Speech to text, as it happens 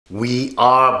We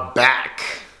are back.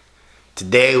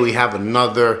 Today we have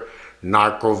another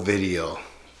narco video.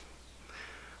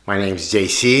 My name's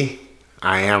JC.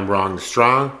 I am Wrong and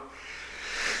Strong.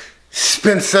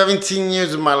 Spent 17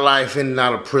 years of my life in and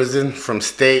out of prison, from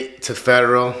state to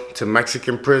federal to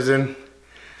Mexican prison.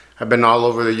 I've been all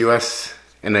over the US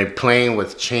in a plane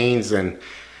with chains and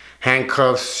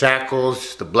handcuffs,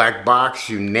 shackles, the black box,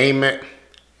 you name it.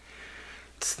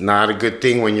 It's not a good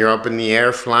thing when you're up in the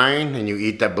air flying and you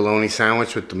eat that bologna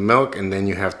sandwich with the milk and then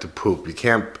you have to poop. You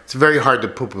can't, it's very hard to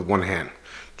poop with one hand,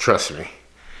 trust me.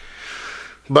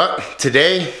 But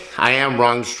today, I am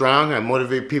Wrong and Strong. I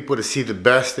motivate people to see the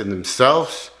best in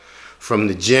themselves, from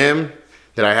the gym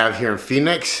that I have here in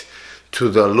Phoenix to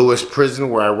the Lewis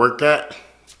prison where I work at.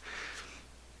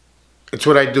 It's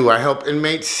what I do. I help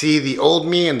inmates see the old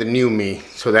me and the new me,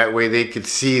 so that way they could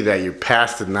see that your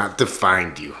past did not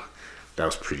define you. That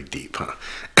was pretty deep, huh?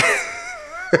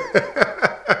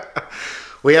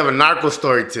 We have a narco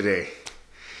story today.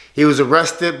 He was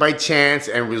arrested by chance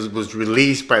and was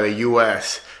released by the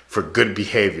US for good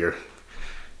behavior.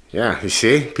 Yeah, you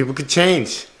see, people could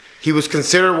change. He was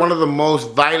considered one of the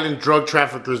most violent drug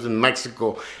traffickers in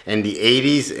Mexico in the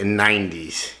 80s and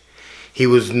 90s. He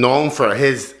was known for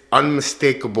his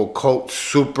unmistakable Colt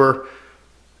Super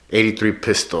 83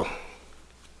 pistol.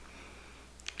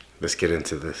 Let's get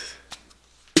into this.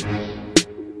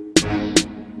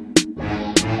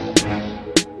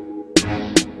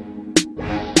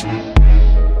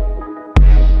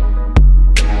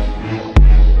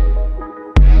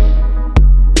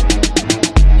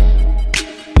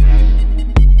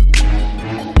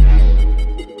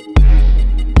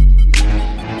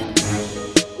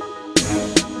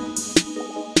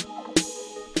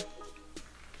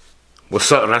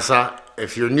 What's up, Raza?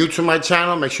 If you're new to my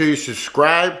channel, make sure you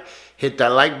subscribe, hit that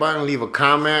like button, leave a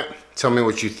comment, tell me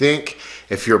what you think.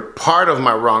 If you're part of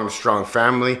my Wrong and Strong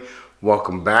family,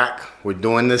 welcome back. We're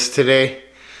doing this today.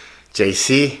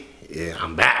 JC, yeah,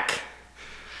 I'm back.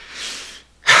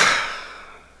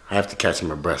 I have to catch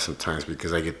my breath sometimes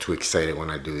because I get too excited when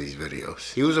I do these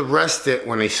videos. He was arrested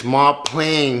when a small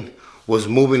plane was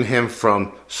moving him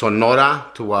from Sonora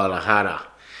to Guadalajara,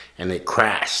 and it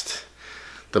crashed.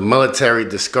 The military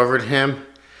discovered him,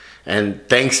 and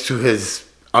thanks to his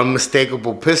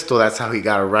unmistakable pistol, that's how he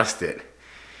got arrested.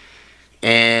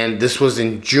 And this was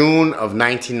in June of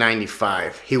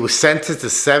 1995. He was sentenced to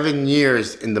 7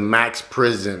 years in the max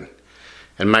prison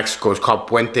in Mexico. It's called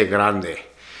Puente Grande.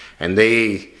 And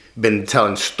they've been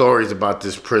telling stories about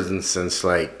this prison since,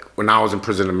 like, when I was in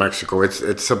prison in Mexico.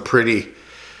 It's a pretty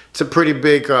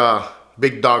big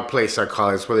big dog place, I call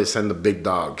it. It's where they send the big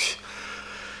dogs.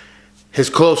 His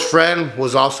close friend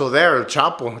was also there,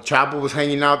 Chapo. Chapo was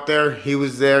hanging out there. He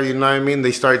was there, you know what I mean?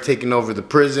 They started taking over the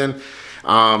prison,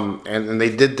 and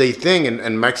they did their thing.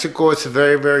 In Mexico, it's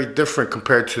very, very different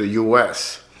compared to the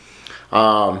U.S.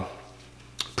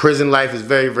 Prison life is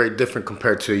very, very different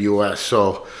compared to the U.S.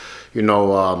 So, you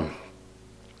know,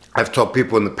 I've told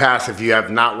people in the past, if you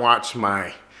have not watched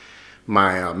my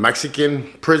Mexican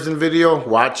prison video,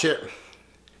 watch it.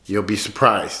 You'll be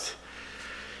surprised.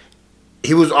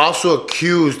 He was also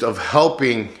accused of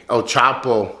helping El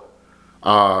Chapo,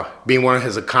 being one of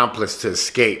his accomplices, to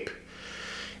escape.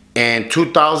 In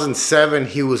 2007,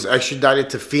 he was extradited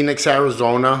to Phoenix,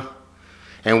 Arizona,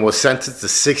 and was sentenced to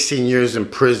 16 years in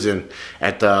prison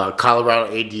at the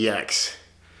Colorado ADX.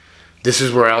 This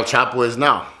is where El Chapo is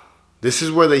now. This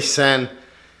is where they send,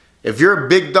 if you're a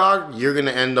big dog, you're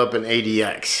gonna end up in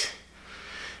ADX.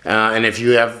 And if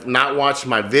you have not watched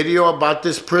my video about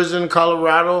this prison in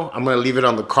Colorado, I'm going to leave it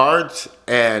on the cards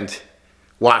and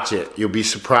watch it. You'll be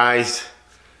surprised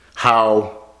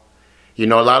how, you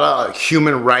know, a lot of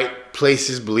human rights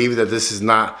places believe that this is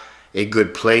not a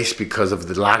good place because of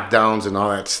the lockdowns and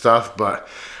all that stuff. But,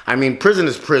 I mean, prison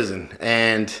is prison.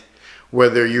 And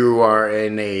whether you are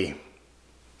in a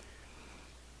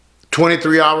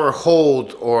 23-hour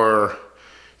hold or,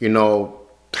 you know,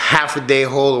 half a day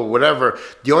hold or whatever,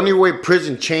 the only way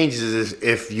prison changes is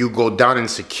if you go down in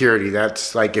security.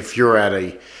 That's like if you're at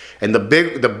a, and the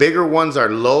bigger ones are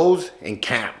lows and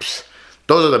camps.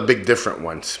 Those are the big different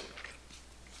ones.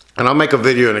 And I'll make a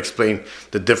video and explain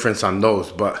the difference on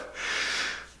those. But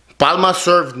Palma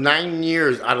served 9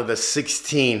 years out of the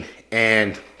 16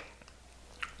 and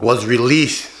was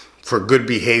released for good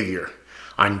behavior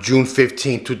on June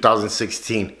 15,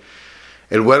 2016.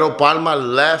 El Güero Palma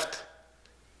left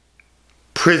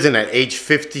prison at age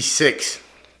 56.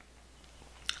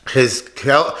 His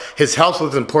health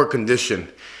was in poor condition.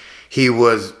 He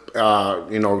was,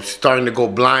 you know, starting to go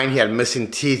blind. He had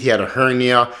missing teeth. He had a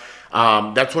hernia.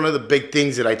 That's one of the big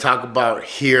things that I talk about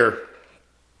here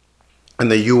in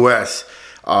the U.S.,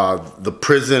 the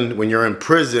prison, when you're in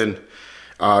prison,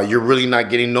 you're really not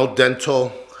getting no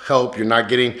dental help. You're not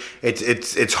getting,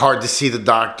 it's hard to see the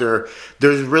doctor.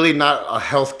 There's really not a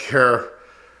healthcare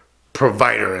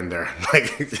provider in there.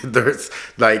 Like there's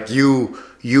like you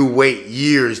wait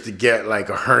years to get like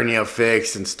a hernia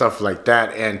fixed and stuff like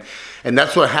that. And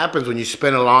that's what happens when you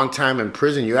spend a long time in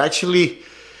prison. You actually,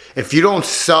 if you don't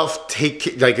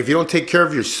if you don't take care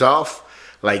of yourself,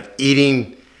 like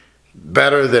eating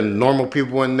better than normal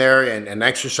people in there and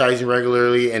exercising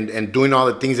regularly and doing all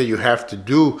the things that you have to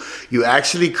do, you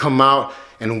actually come out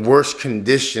in worse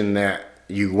condition that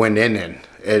you went in.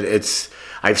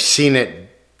 I've seen it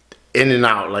in and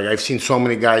out. Like I've seen so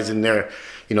many guys in there,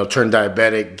 you know, turn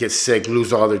diabetic, get sick,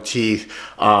 lose all their teeth.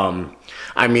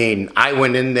 I mean, I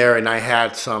went in there and I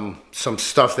had some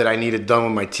stuff that I needed done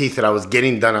with my teeth that I was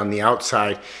getting done on the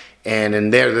outside, and in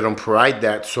there they don't provide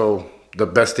that. So the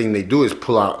best thing they do is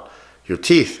pull out your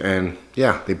teeth, and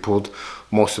yeah, they pulled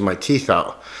most of my teeth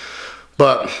out.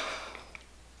 But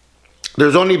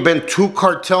there's only been 2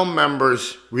 cartel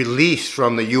members released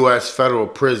from the U.S. federal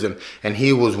prison, and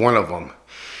he was one of them.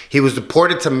 He was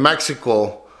deported to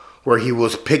Mexico, where he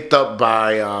was picked up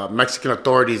by Mexican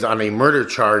authorities on a murder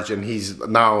charge, and he's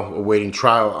now awaiting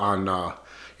trial on,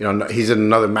 you know, he's in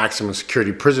another maximum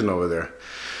security prison over there.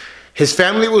 His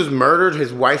family was murdered,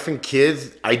 his wife and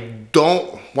kids. I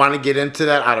don't want to get into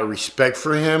that out of respect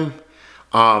for him.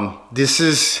 This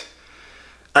is,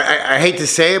 I hate to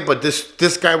say it, but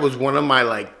this guy was one of my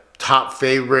like top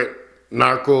favorite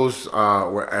narcos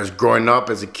as growing up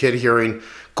as a kid, hearing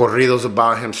corridos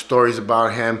about him, stories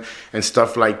about him and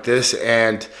stuff like this.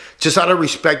 And just out of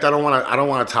respect, I don't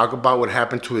want to talk about what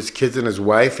happened to his kids and his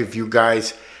wife. If you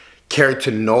guys care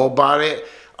to know about it,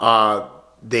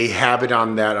 they have it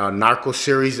on that Narco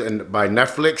series by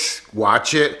Netflix.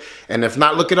 Watch it, and if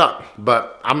not, look it up.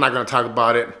 But I'm not gonna talk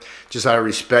about it, just out of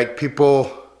respect. People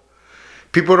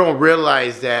don't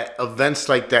realize that events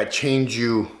like that change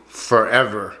you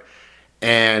forever.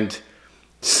 And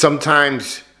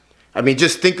sometimes, I mean,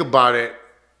 just think about it.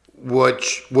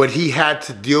 What he had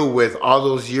to deal with all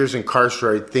those years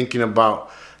incarcerated, thinking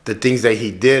about the things that he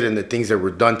did and the things that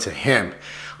were done to him.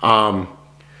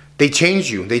 They change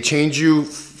you. They change you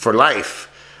for life.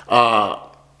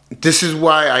 This is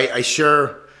why I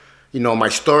share, you know, my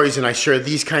stories, and I share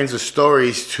these kinds of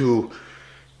stories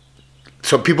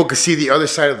so people can see the other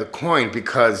side of the coin,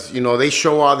 because, you know, they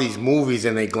show all these movies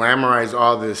and they glamorize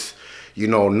all this, you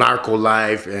know, narco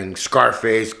life and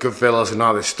Scarface, Goodfellas and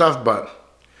all this stuff, but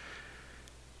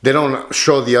they don't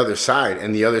show the other side.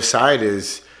 And the other side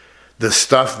is the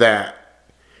stuff that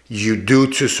you do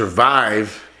to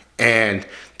survive, and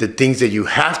the things that you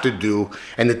have to do,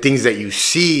 and the things that you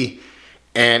see.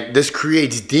 And this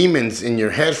creates demons in your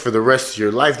head for the rest of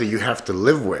your life that you have to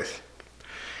live with.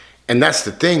 And that's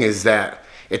the thing, is that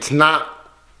it's not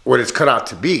what it's cut out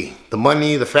to be. The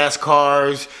money, the fast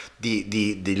cars,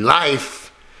 the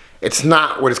life, it's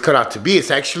not what it's cut out to be.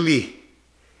 It's actually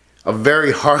a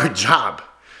very hard job.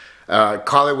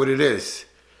 Call it what it is.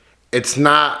 It's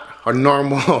not a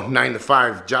normal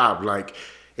 9-to-5 job. Like,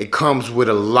 it comes with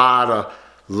a lot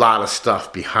of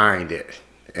stuff behind it.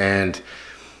 And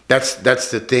that's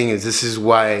the thing, is this is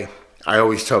why I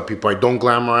always tell people I don't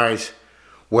glamorize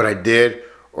what I did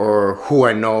or who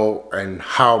I know and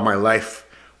how my life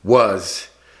was.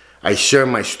 I share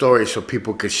my story so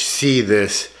people could see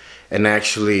this and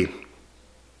actually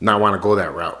not want to go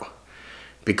that route.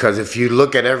 Because if you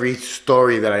look at every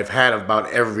story that I've had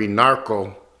about every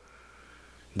narco,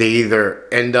 they either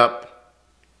end up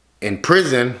in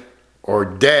prison or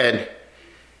dead,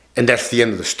 and that's the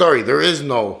end of the story. There is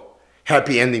no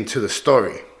happy ending to the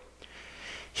story.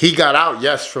 He got out,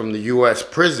 yes, from the U.S.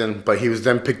 prison, but he was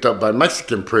then picked up by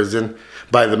Mexican prison,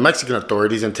 by the Mexican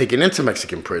authorities, and taken into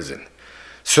Mexican prison.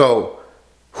 So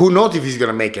who knows if he's going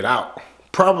to make it out?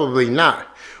 Probably not.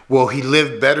 Will he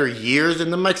live better years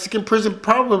in the Mexican prison?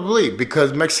 Probably,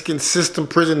 because Mexican system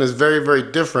prison is very, very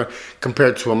different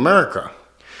compared to America.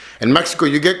 In Mexico,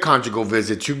 you get conjugal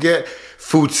visits, you get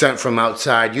food sent from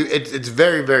outside. It's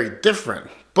very, very different.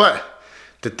 But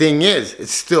the thing is,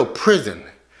 it's still prison.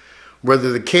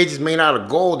 Whether the cage is made out of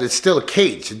gold, it's still a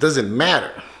cage. It doesn't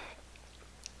matter.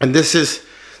 And this is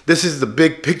the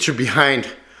big picture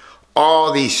behind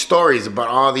all these stories about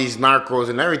all these narcos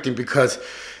and everything. Because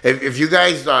if you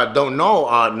guys don't know,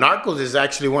 Narcos is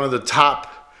actually one of the top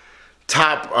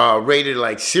rated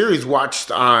like series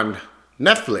watched on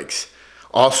Netflix.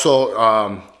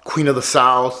 Also, Queen of the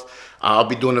South. I'll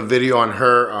be doing a video on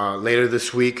her later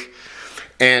this week.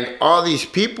 And all these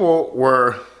people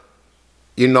were,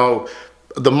 you know,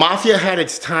 the mafia had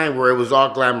its time where it was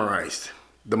all glamorized.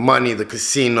 the money, the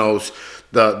casinos,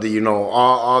 the you know,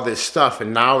 all this stuff.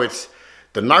 And now it's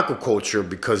the narco culture,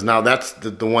 because now that's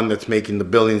the one that's making the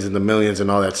billions and the millions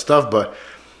and all that stuff. But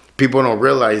people don't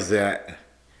realize that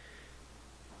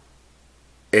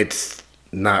it's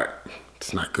not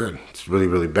good. It's really,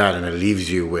 really bad, and it leaves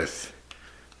you with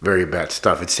very bad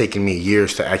stuff. It's taken me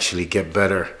years to actually get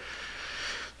better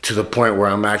to the point where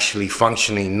I'm actually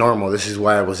functioning normal. This is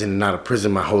why I was in and out of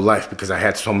prison my whole life, because I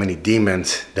had so many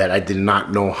demons that I did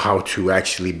not know how to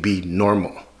actually be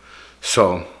normal.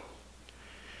 So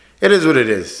it is what it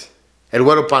is.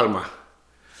 Eduardo Palma.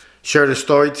 Share the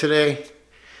story today.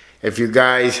 If you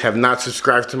guys have not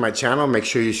subscribed to my channel, make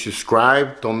sure you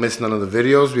subscribe. Don't miss none of the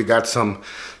videos. We got some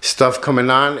stuff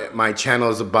coming on. My channel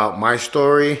is about my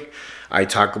story. I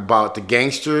talk about the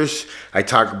gangsters. I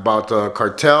talk about the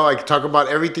cartel. I talk about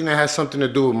everything that has something to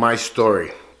do with my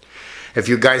story. If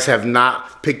you guys have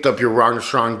not picked up your Wrong and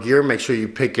Strong gear, make sure you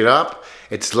pick it up.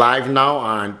 It's live now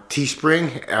on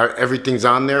Teespring. Everything's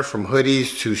on there, from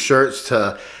hoodies to shirts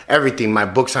to everything. My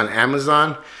book's on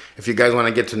Amazon. If you guys want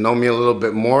to get to know me a little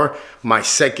bit more, my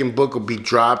second book will be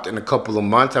dropped in a couple of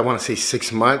months. I want to say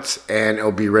 6 months, and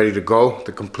it'll be ready to go.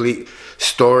 The complete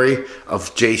story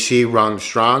of JC, Wrong and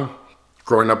Strong,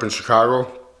 growing up in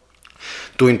Chicago,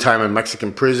 doing time in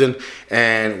Mexican prison,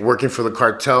 and working for the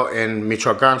cartel in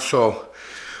Michoacan. So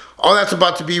all that's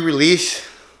about to be released.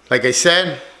 Like I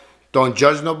said, don't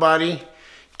judge nobody.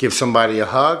 Give somebody a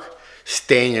hug.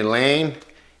 Stay in your lane.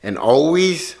 And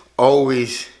always,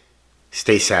 always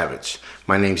stay savage.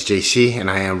 My name's JC, and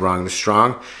I am Wrong and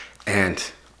Strong. And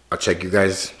I'll check you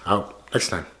guys out next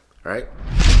time. All right?